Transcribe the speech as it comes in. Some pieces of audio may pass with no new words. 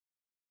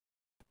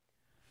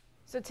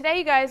So today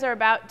you guys are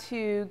about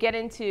to get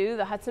into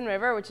the Hudson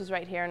River, which is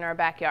right here in our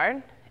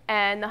backyard.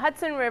 And the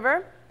Hudson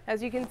River,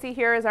 as you can see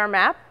here is our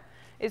map,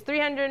 is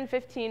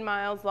 315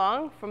 miles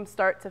long from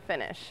start to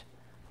finish.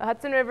 The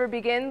Hudson River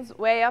begins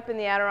way up in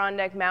the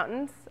Adirondack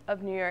Mountains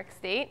of New York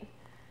State,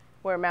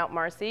 where Mount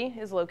Marcy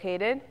is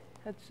located,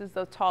 which is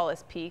the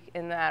tallest peak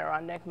in the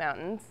Adirondack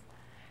Mountains.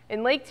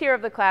 In Lake Tier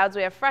of the Clouds,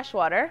 we have fresh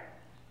water.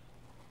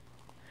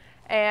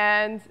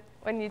 And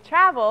when you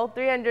travel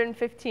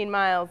 315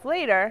 miles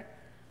later,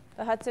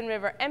 the Hudson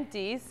River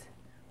empties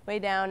way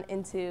down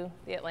into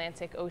the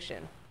Atlantic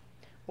Ocean,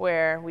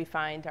 where we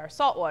find our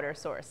saltwater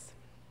source.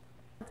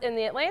 In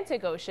the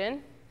Atlantic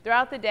Ocean,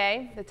 throughout the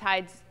day, the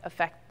tides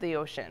affect the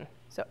ocean.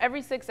 So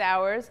every 6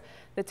 hours,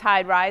 the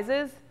tide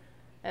rises,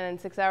 and then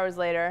 6 hours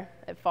later,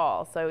 it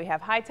falls. So we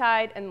have high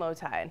tide and low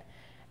tide.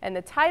 And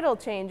the tidal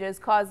changes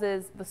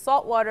causes the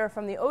salt water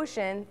from the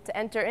ocean to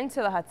enter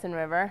into the Hudson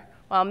River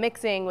while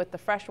mixing with the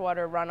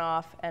freshwater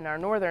runoff and our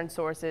northern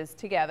sources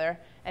together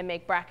and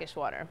make brackish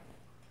water.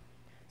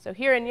 So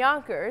here in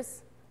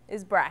Yonkers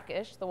is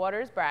brackish, the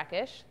water is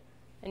brackish,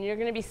 and you're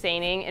going to be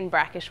seining in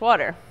brackish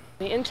water.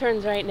 The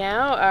interns right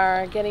now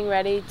are getting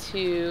ready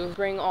to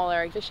bring all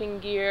our fishing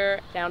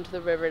gear down to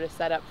the river to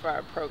set up for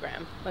our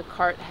program. The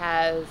cart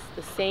has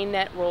the seine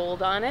net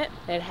rolled on it.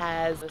 It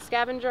has the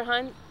scavenger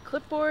hunt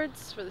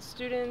clipboards for the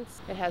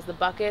students. It has the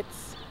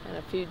buckets and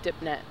a few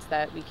dip nets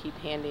that we keep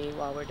handy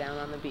while we're down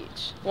on the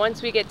beach.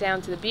 Once we get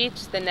down to the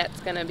beach, the net's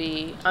going to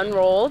be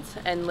unrolled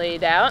and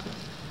laid out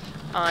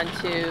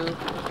onto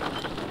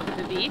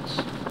the beach.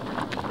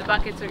 The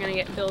buckets are going to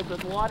get filled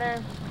with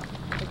water.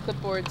 The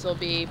clipboards will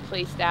be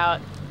placed out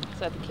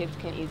so that the kids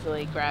can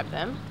easily grab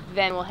them.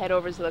 Then we'll head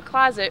over to the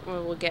closet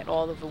where we'll get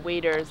all of the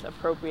waders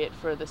appropriate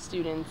for the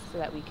students so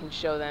that we can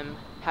show them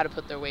how to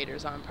put their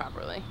waders on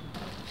properly.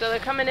 So they're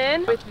coming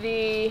in with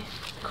the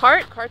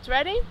cart. Cart's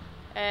ready,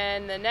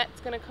 and the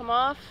net's going to come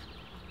off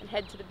and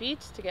head to the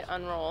beach to get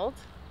unrolled.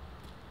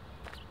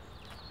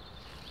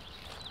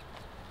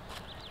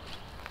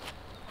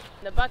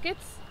 The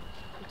buckets,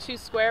 2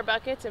 square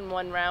buckets and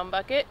 1 round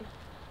bucket.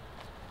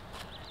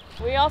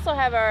 We also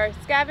have our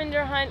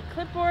scavenger hunt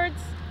clipboards.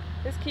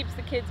 This keeps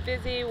the kids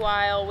busy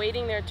while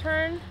waiting their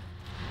turn.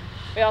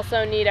 We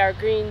also need our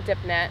green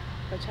dip net,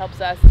 which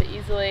helps us to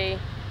easily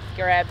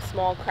grab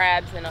small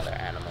crabs and other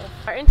animals.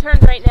 Our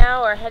interns right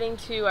now are heading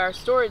to our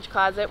storage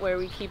closet where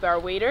we keep our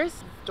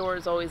waders. The door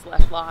is always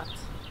left locked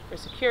for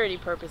security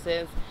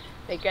purposes.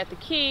 They get the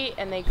key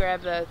and they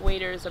grab the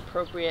waders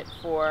appropriate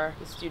for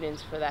the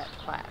students for that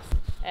class.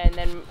 And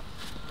then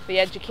the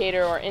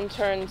educator or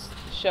interns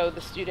show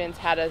the students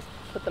how to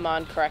put them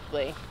on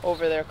correctly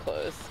over their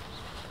clothes.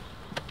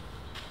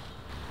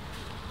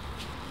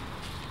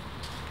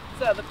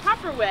 So the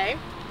proper way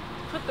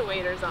to put the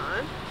waders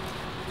on,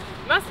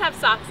 you must have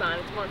socks on,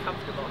 it's more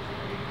comfortable.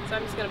 So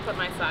I'm just going to put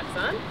my socks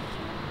on.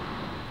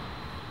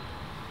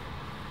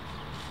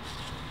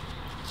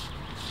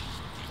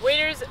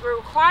 Waders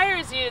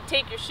requires you to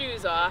take your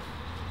shoes off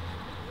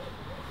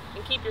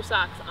and keep your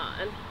socks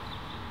on.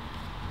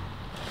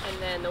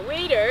 And then the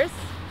waders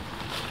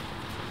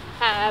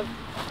have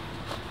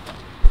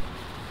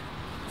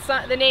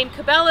the name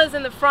Cabela's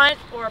in the front,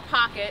 or a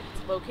pocket.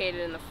 It's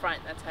located in the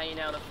front. That's how you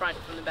know the front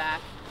from the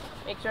back.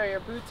 Make sure your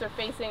boots are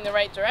facing the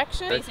right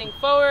direction, facing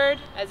forward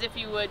as if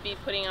you would be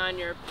putting on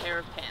your pair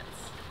of pants.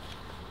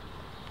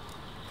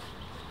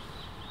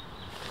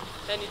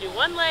 Then you do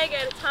one leg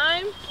at a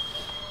time.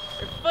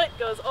 Your foot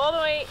goes all the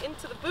way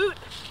into the boot,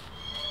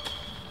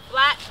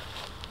 flat,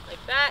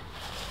 like that.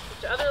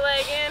 Put your other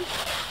leg in.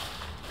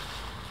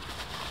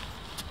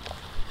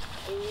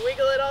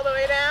 Wiggle it all the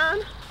way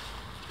down.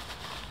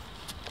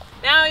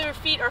 Now your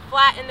feet are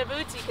flat in the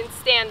boots, you can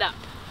stand up.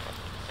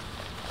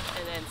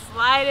 And then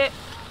slide it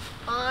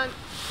on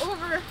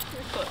over your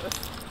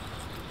clothes.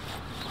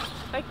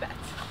 Like that.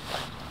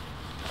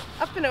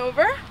 Up and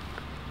over.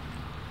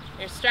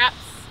 Your straps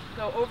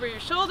go over your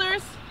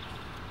shoulders.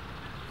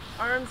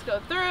 Arms go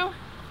through.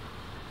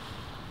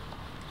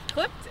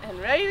 Clipped and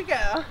ready to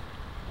go.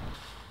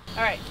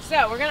 Alright,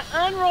 so we're going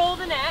to unroll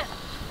the net.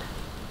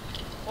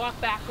 Walk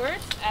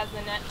backwards as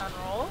the net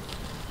unrolls.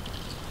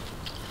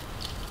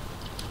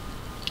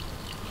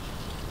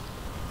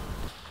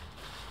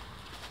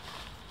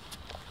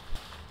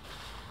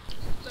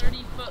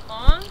 Foot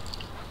long,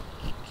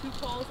 2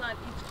 poles on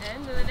each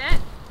end of the net.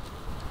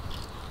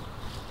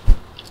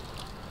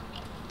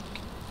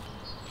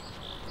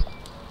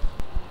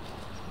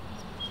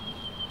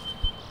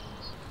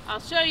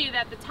 I'll show you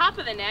that the top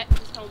of the net,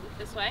 just hold it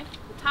this way,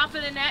 the top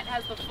of the net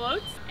has the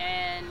floats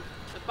and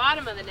the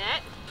bottom of the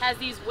net has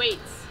these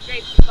weights.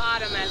 Scrape the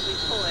bottom as we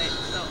pull it,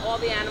 so all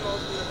the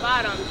animals from the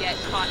bottom get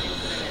caught into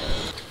the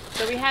net.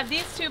 So we have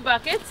these 2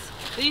 buckets.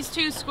 These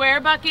 2 square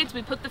buckets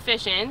we put the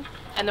fish in.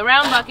 And the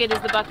round bucket is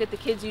the bucket the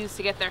kids use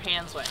to get their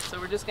hands wet. So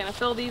we're just going to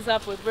fill these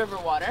up with river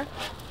water.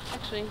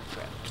 Actually,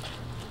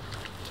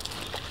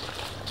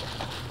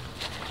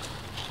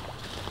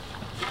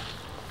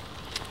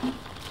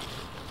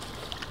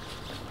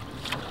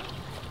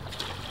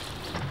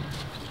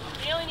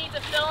 you only need to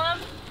fill them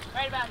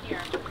right about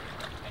here,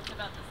 right to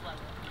about this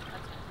level.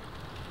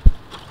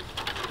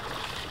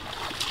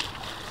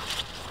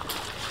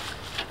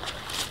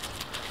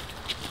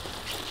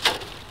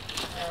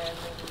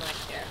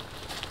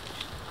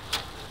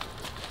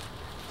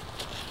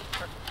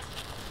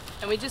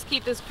 And we just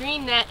keep this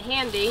green net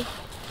handy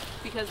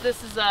because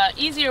this is an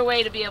easier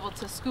way to be able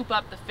to scoop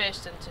up the fish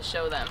than to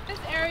show them. This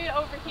area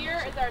over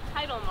here is our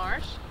tidal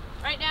marsh.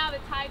 Right now the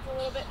tide's a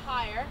little bit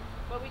higher,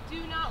 but we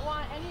do not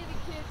want any of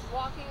the kids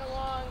walking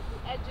along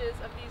the edges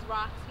of these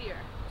rocks here.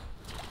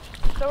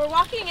 So we're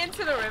walking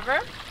into the river.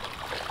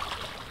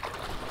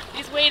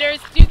 These waders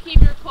do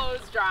keep your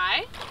clothes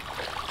dry.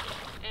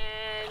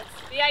 And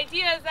the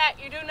idea is that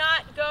you do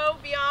not go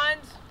beyond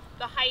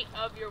the height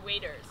of your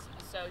waders.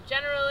 So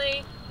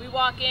generally, we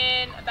walk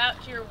in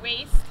about to your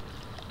waist.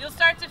 You'll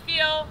start to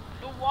feel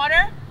the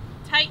water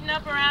tighten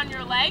up around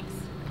your legs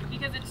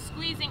because it's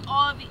squeezing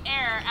all of the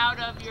air out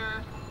of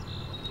your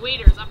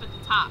waders up at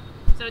the top.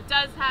 So it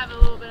does have a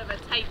little bit of a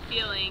tight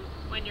feeling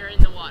when you're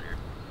in the water.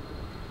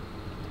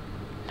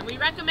 And we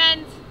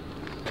recommend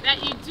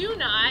that you do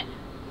not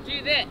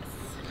do this.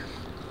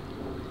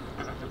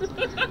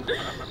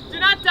 Do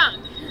not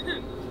dunk.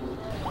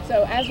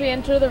 So as we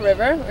enter the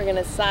river, we're going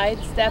to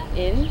sidestep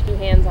in, 2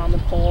 hands on the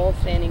pole,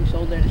 standing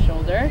shoulder to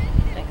shoulder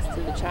next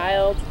to the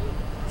child.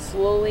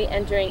 Slowly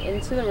entering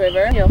into the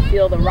river, you'll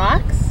feel the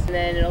rocks, and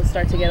then it'll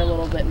start to get a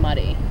little bit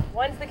muddy.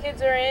 Once the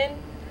kids are in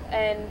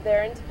and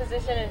they're into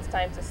position and it's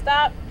time to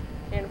stop,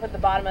 you're going to put the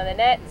bottom of the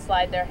net,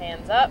 slide their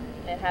hands up,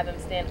 and have them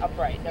stand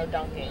upright, no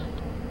dunking.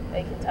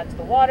 They can touch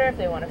the water if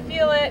they want to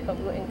feel it, but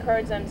we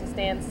encourage them to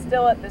stand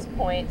still at this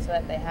point so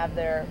that they have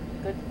their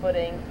good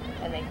footing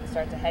and they can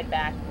start to head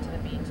back to the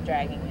beach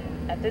dragging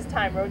in. At this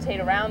time, rotate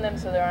around them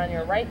so they're on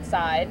your right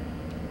side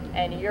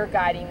and you're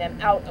guiding them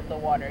out of the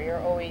water. You're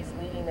always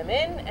leading them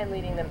in and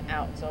leading them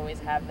out, so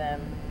always have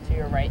them to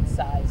your right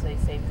side so they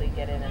safely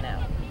get in and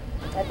out.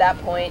 At that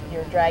point,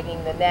 you're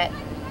dragging the net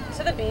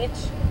to the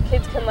beach.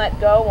 Kids can let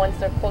go once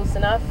they're close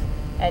enough,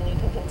 and you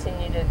can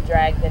continue to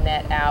drag the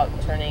net out,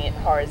 turning it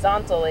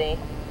horizontally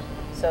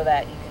so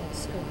that you can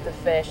scoop the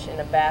fish in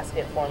a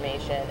basket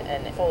formation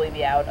and fully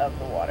be out of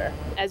the water.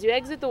 As you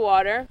exit the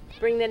water,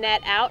 bring the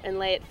net out and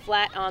lay it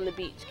flat on the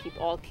beach. Keep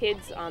all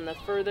kids on the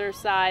further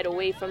side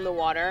away from the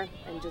water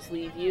and just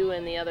leave you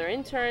and the other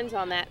interns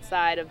on that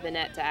side of the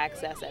net to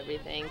access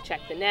everything.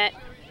 Check the net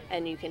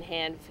and you can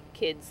hand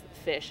kids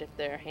fish if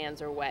their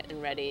hands are wet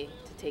and ready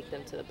to take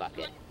them to the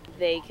bucket.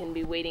 They can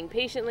be waiting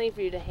patiently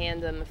for you to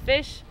hand them the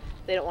fish.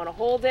 If they don't want to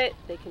hold it,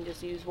 they can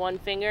just use one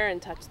finger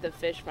and touch the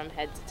fish from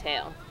head to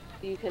tail.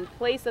 You can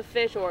place a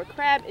fish or a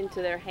crab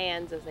into their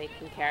hands as they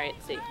can carry it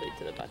safely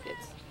to the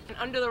buckets. And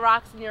under the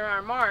rocks near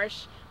our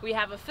marsh, we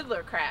have a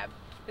fiddler crab.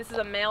 This is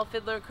a male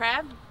fiddler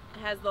crab. It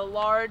has the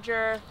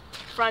larger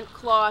front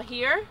claw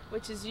here,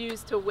 which is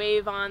used to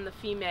wave on the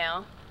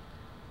female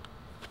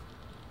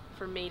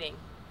for mating.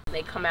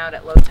 They come out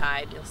at low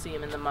tide. You'll see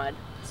them in the mud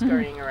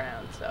scurrying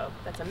around. So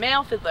that's a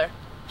male fiddler.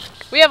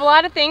 We have a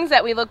lot of things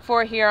that we look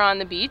for here on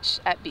the beach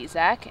at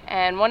Beczak,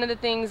 and one of the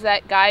things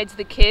that guides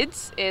the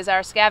kids is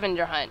our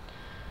scavenger hunt.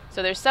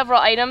 So there's several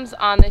items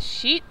on this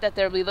sheet that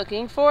they'll be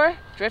looking for: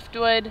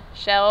 driftwood,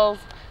 shells,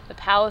 the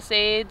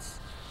palisades,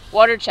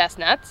 water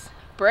chestnuts,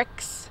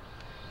 bricks,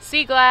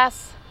 sea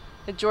glass,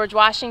 the George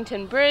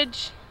Washington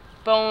Bridge,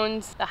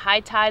 bones, the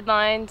high tide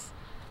lines,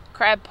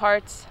 crab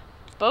parts,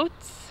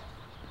 boats,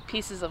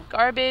 pieces of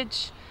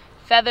garbage,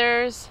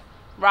 feathers,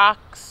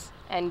 rocks,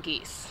 and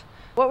geese.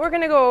 What we're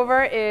going to go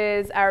over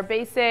is our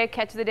basic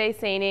catch of the day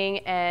seining,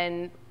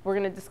 and we're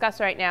going to discuss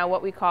right now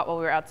what we caught while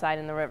we were outside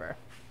in the river.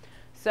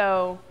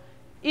 So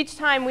each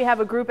time we have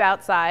a group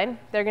outside,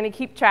 they're going to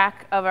keep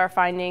track of our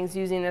findings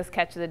using this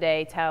catch of the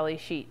day tally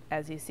sheet,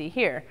 as you see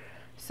here.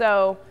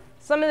 So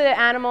some of the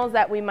animals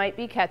that we might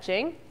be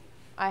catching,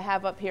 I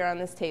have up here on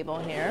this table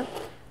here.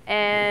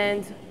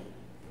 And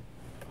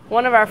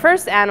one of our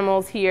first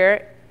animals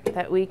here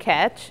that we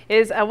catch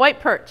is a white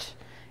perch.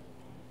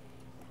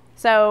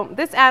 So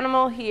this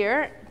animal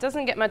here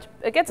doesn't get much,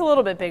 it gets a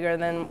little bit bigger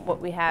than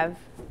what we have.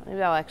 Maybe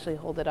I'll actually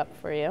hold it up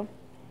for you.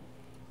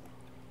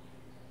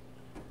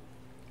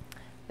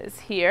 This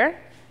here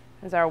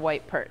is our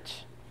white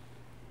perch,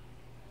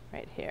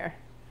 right here,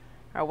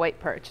 our white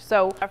perch.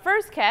 So our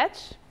first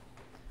catch,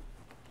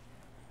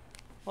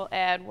 we'll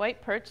add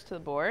white perch to the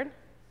board,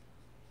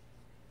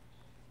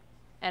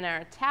 and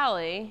our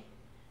tally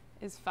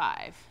is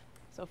 5.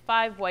 So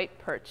 5 white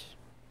perch.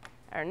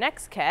 Our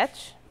next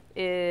catch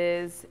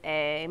is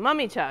a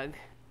mummy chug.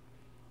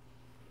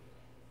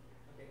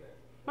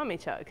 Mummy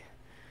chug.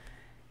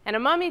 And a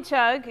mummy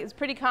chug is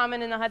pretty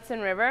common in the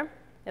Hudson River.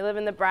 They live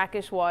in the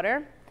brackish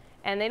water,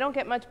 and they don't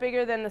get much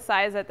bigger than the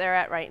size that they're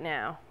at right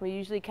now. We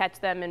usually catch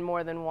them in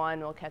more than one.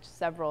 We'll catch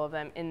several of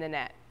them in the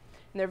net.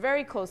 And they're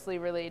very closely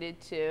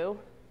related to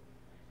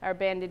our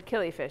banded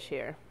killifish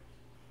here.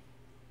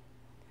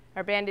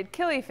 Our banded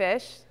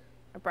killifish,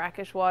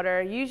 brackish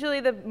water.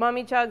 Usually the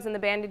mummy chugs and the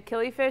banded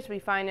killifish we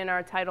find in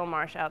our tidal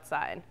marsh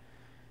outside,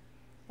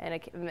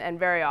 and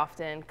very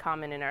often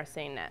common in our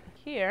seine net.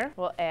 Here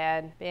we'll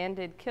add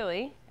banded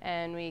killie,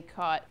 and we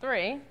caught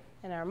 3.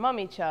 In our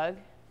mummy chug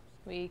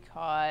we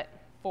caught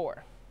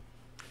 4.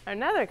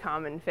 Another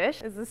common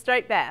fish is the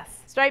striped bass.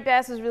 Striped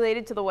bass is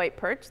related to the white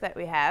perch that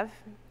we have,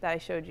 that I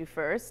showed you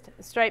first.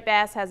 Striped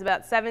bass has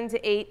about 7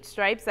 to 8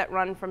 stripes that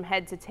run from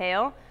head to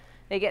tail.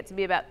 They get to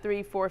be about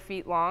 3-4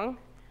 feet long,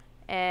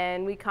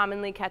 and we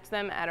commonly catch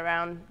them at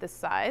around this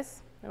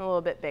size and a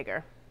little bit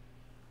bigger.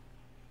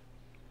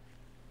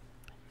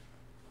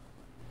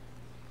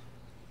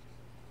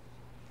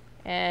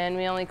 And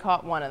we only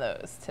caught one of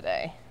those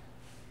today.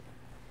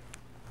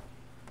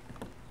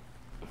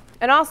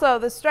 And also,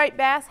 the striped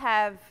bass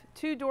have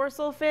 2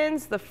 dorsal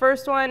fins. The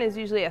first one is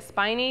usually a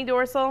spiny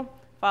dorsal,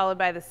 followed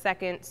by the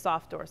second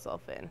soft dorsal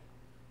fin.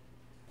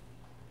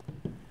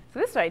 So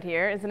this right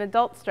here is an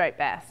adult striped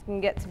bass. It can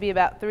get to be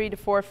about 3 to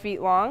 4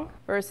 feet long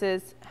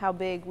versus how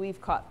big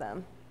we've caught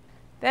them.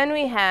 Then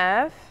we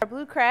have our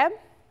blue crab,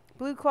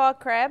 blue claw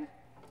crab.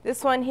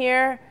 This one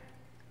here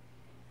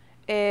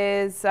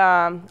is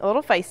a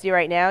little feisty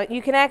right now.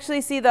 You can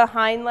actually see the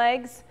hind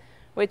legs,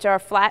 which are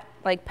flat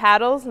like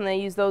paddles, and they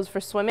use those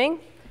for swimming.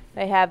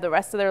 They have the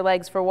rest of their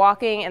legs for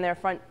walking and their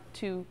front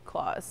 2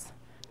 claws.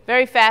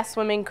 Very fast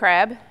swimming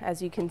crab,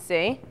 as you can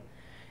see.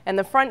 And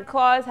the front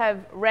claws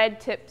have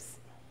red tips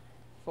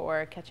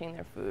for catching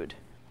their food.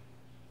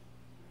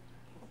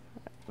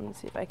 Let me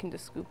see if I can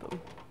just scoop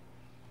them.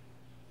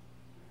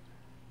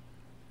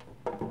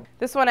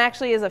 This one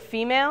actually is a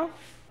female.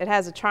 It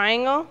has a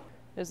triangle.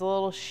 There's a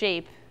little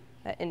shape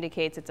that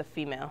indicates it's a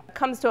female. It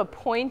comes to a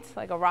point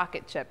like a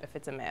rocket ship if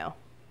it's a male.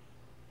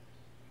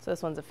 So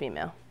this one's a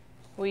female.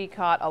 We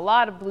caught a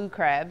lot of blue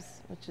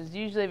crabs, which is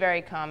usually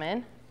very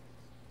common.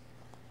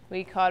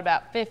 We caught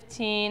about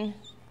 15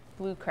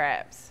 blue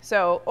crabs.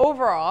 So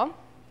overall,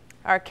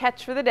 our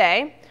catch for the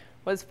day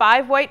was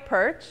 5 white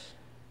perch,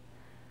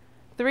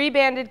 3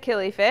 banded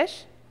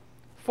killifish,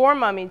 4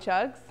 mummy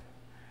chugs,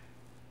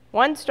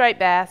 1 striped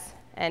bass,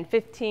 and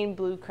 15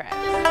 blue crabs.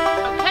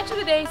 So catch of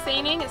the day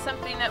seining is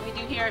something that we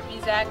do here at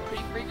Beczak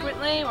pretty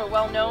frequently. We're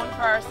well known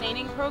for our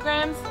seining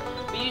programs.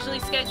 We usually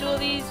schedule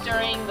these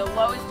during the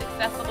lowest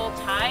accessible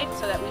tide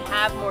so that we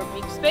have more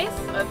beach space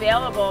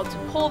available to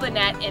pull the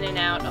net in and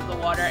out of the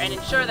water and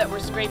ensure that we're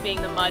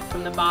scraping the mud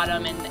from the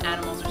bottom and the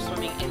animals are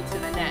swimming into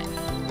the net.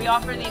 We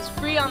offer these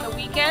free on the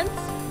weekends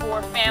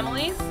for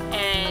families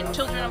and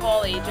children of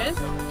all ages.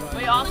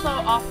 We also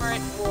offer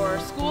it for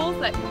schools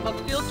that can book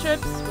field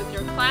trips with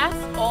your class.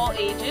 All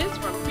ages,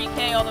 from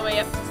pre-K all the way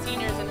up to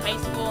seniors in high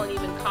school and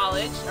even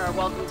college, are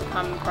welcome to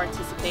come and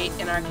participate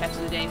in our Catch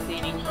of the Day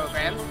seining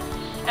programs.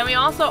 And we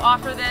also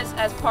offer this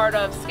as part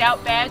of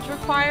Scout badge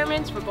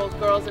requirements for both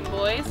girls and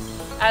boys,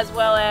 as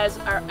well as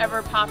our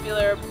ever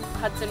popular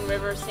Hudson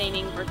River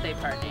seining birthday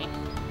party,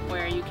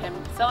 where you can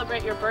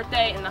celebrate your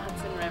birthday in the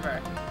Hudson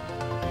River.